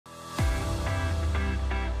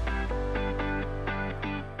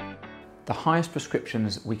the highest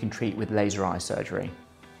prescriptions we can treat with laser eye surgery.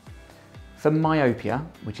 For myopia,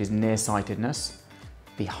 which is nearsightedness,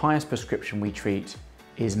 the highest prescription we treat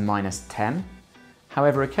is -10.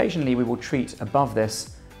 However, occasionally we will treat above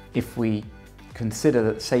this if we consider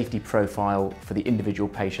that the safety profile for the individual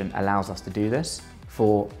patient allows us to do this.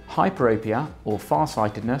 For hyperopia or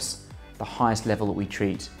farsightedness, the highest level that we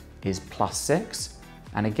treat is +6.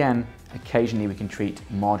 And again, occasionally we can treat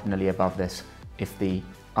marginally above this if the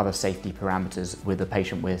other safety parameters with the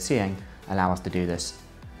patient we're seeing allow us to do this.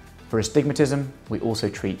 For astigmatism, we also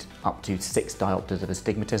treat up to 6 diopters of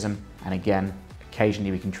astigmatism, and again,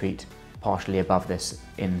 occasionally we can treat partially above this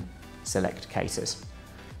in select cases.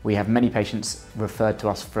 We have many patients referred to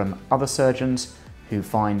us from other surgeons who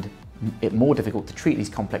find it more difficult to treat these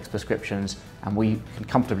complex prescriptions, and we can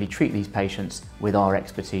comfortably treat these patients with our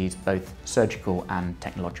expertise, both surgical and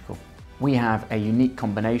technological. We have a unique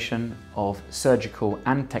combination of surgical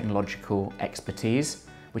and technological expertise,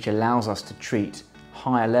 which allows us to treat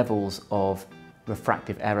higher levels of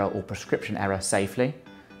refractive error or prescription error safely,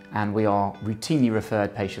 and we are routinely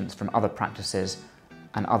referred patients from other practices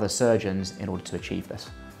and other surgeons in order to achieve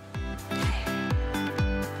this.